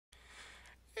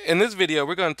In this video,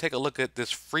 we're going to take a look at this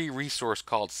free resource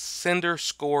called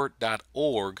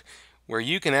senderscore.org, where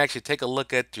you can actually take a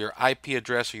look at your IP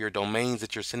address or your domains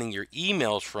that you're sending your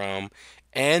emails from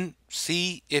and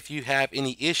see if you have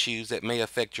any issues that may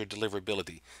affect your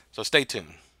deliverability. So stay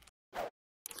tuned.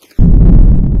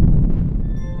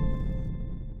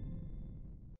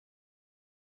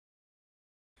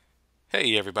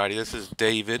 Hey everybody, this is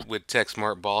David with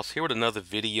TechSmart Boss here with another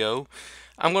video.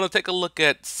 I'm going to take a look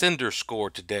at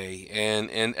SenderScore today, and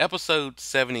in episode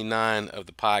 79 of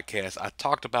the podcast, I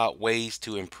talked about ways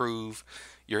to improve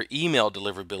your email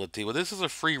deliverability. Well, this is a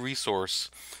free resource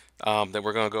that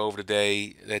we're going to go over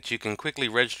today that you can quickly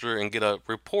register and get a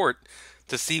report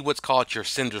to see what's called your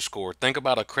sender score. Think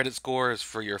about a credit score as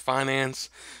for your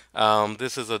finance.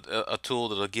 This is a tool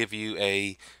that'll give you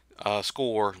a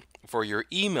score for your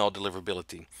email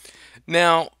deliverability.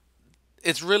 Now,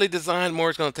 it's really designed more.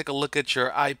 It's going to take a look at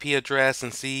your IP address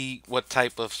and see what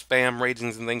type of spam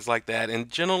ratings and things like that. And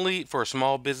generally, for a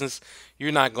small business,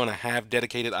 you're not going to have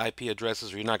dedicated IP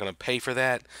addresses, or you're not going to pay for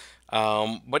that.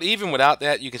 But even without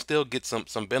that, you can still get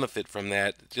some benefit from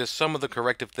that. Just some of the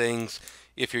corrective things,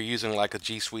 if you're using like a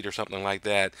G Suite or something like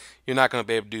that, you're not going to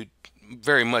be able to do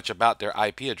very much about their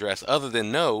IP address other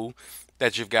than know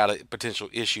that you've got a potential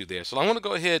issue there. So I'm going to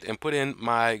go ahead and put in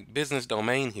my business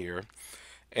domain here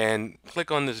and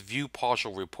click on this view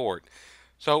partial report.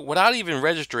 So without even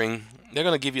registering, they're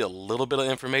going to give you a little bit of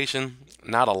information,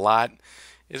 not a lot.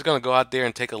 It's going to go out there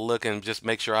and take a look and just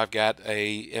make sure I've got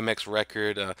a MX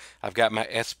record, I've got my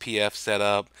SPF set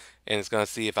up, and it's going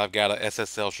to see if I've got a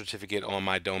SSL certificate on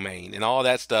my domain, and all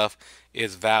that stuff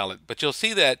is valid. But you'll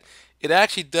see that it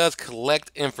actually does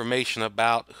collect information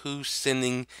about who's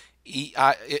sending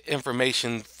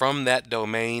information from that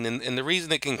domain, and the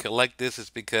reason it can collect this is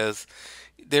because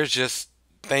there's just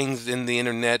things in the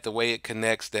internet, the way it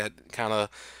connects, that kind of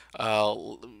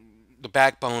the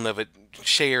backbone of it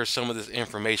shares some of this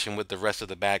information with the rest of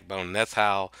the backbone. And that's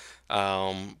how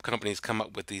companies come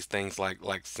up with these things like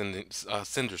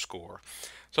sender score.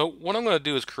 So what I'm going to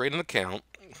do is create an account.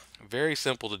 Very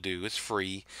simple to do. It's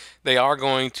free. They are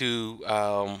going to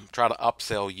try to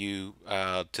upsell you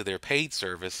to their paid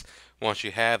service once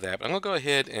you have that. But I'm going to go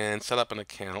ahead and set up an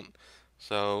account.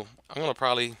 So I'm going to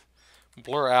probably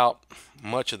blur out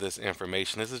much of this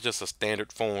information. This is just a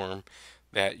standard form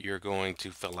that you're going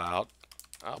to fill out.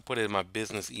 I'll put in my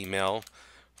business email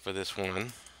for this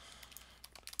one.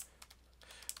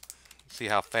 See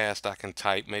how fast I can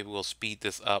type. Maybe we'll speed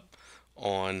this up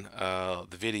on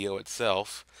the video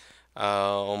itself.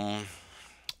 Where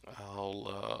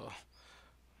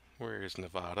is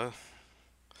Nevada?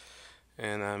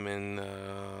 And I'm in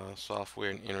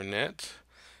software and internet.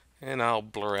 And I'll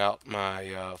blur out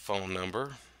my phone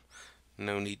number.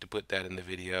 No need to put that in the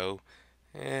video.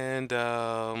 And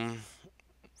I'll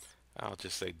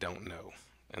just say don't know.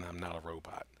 And I'm not a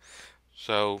robot.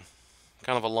 So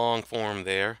kind of a long form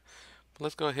there. But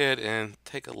let's go ahead and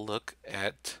take a look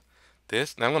at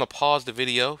this. Now I'm going to pause the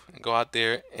video and go out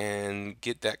there and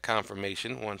get that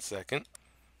confirmation. 1 second.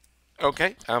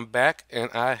 Okay, I'm back and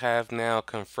I have now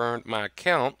confirmed my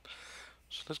account.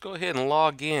 So let's go ahead and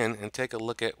log in and take a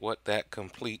look at what that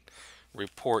complete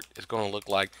report is going to look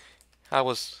like. I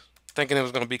was thinking it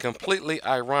was going to be completely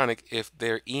ironic if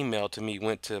their email to me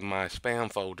went to my spam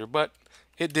folder, but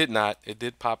it did not. It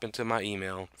did pop into my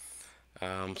email.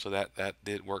 So that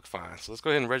did work fine. So let's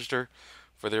go ahead and register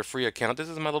for their free account. This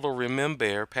is my little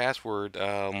Remember password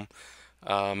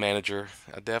manager.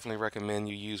 I definitely recommend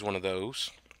you use one of those.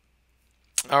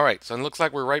 All right, so it looks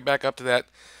like we're right back up to that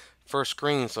first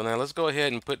screen. So now let's go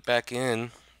ahead and put back in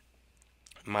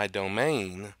my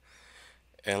domain,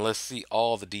 and let's see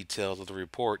all the details of the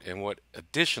report and what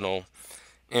additional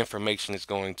information it's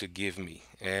going to give me.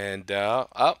 And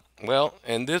well,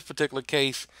 in this particular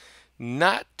case,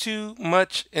 not too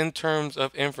much in terms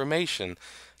of information.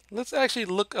 Let's actually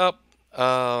look up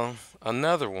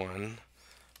another one.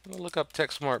 I'm gonna look up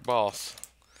TechSmart Boss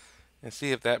and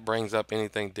see if that brings up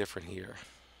anything different here.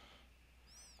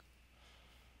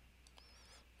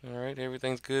 All right,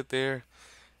 everything's good there.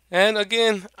 And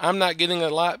again, I'm not getting a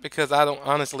lot because I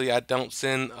don't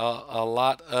send a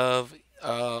lot of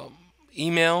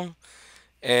email,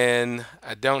 and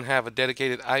I don't have a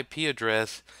dedicated IP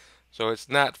address, so it's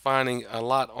not finding a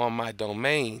lot on my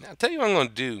domain. I'll tell you what I'm going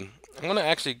to do. I'm going to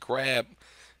actually grab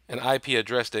an IP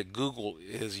address that Google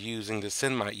is using to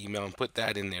send my email and put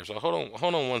that in there. So hold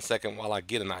on 1 second while I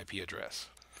get an IP address.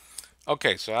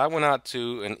 Okay, so I went out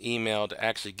to an email to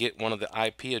actually get one of the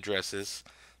IP addresses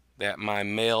that my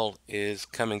mail is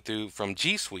coming through from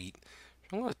G Suite.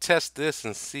 I'm going to test this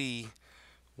and see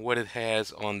what it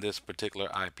has on this particular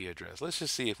IP address. Let's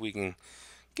just see if we can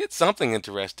get something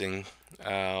interesting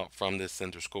from this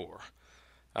sender score.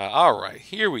 All right,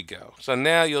 here we go. So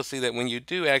now you'll see that when you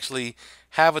do actually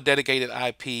have a dedicated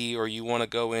IP, or you want to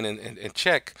go in and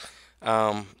check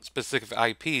specific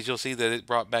IPs, you'll see that it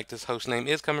brought back this host name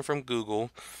is coming from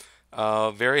Google.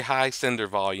 Very high sender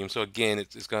volume. So again,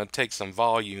 it's going to take some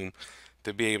volume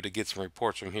to be able to get some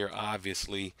reports from here,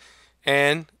 obviously.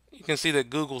 And you can see that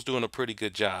Google's doing a pretty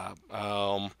good job.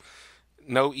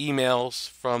 No emails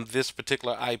from this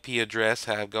particular IP address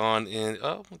have gone in.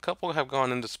 Oh, a couple have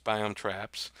gone into spam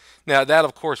traps. Now, that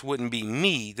of course wouldn't be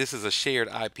me. This is a shared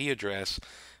IP address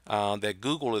that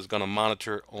Google is going to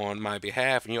monitor on my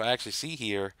behalf. And you'll actually see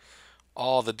here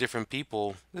all the different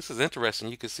people. This is interesting.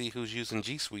 You can see who's using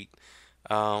G Suite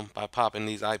by popping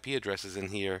these IP addresses in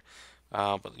here.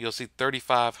 But you'll see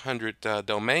 3,500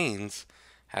 domains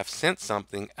have sent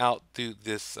something out through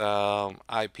this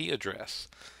IP address.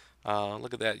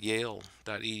 Look at that,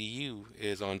 Yale.edu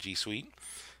is on G Suite.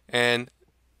 And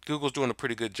Google's doing a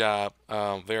pretty good job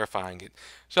verifying it.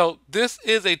 So this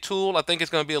is a tool. I think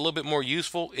it's going to be a little bit more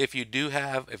useful if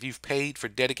you've paid for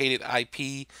dedicated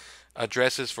IP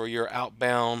addresses for your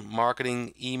outbound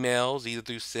marketing emails, either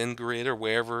through SendGrid or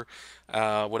wherever,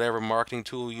 whatever marketing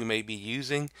tool you may be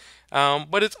using.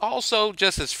 But it's also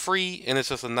just as free, and it's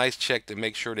just a nice check to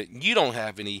make sure that you don't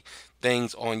have any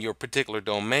things on your particular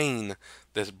domain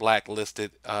that's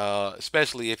blacklisted,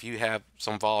 especially if you have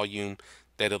some volume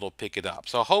that it'll pick it up.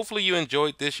 So hopefully you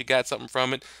enjoyed this. You got something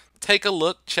from it. Take a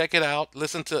look, check it out.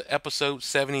 Listen to episode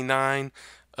 79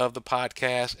 of the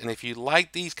podcast. And if you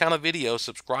like these kind of videos,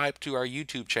 subscribe to our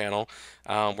YouTube channel.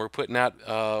 We're putting out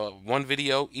one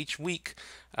video each week.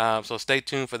 So stay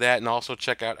tuned for that. And also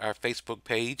check out our Facebook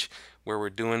page where we're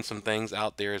doing some things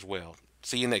out there as well.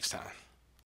 See you next time.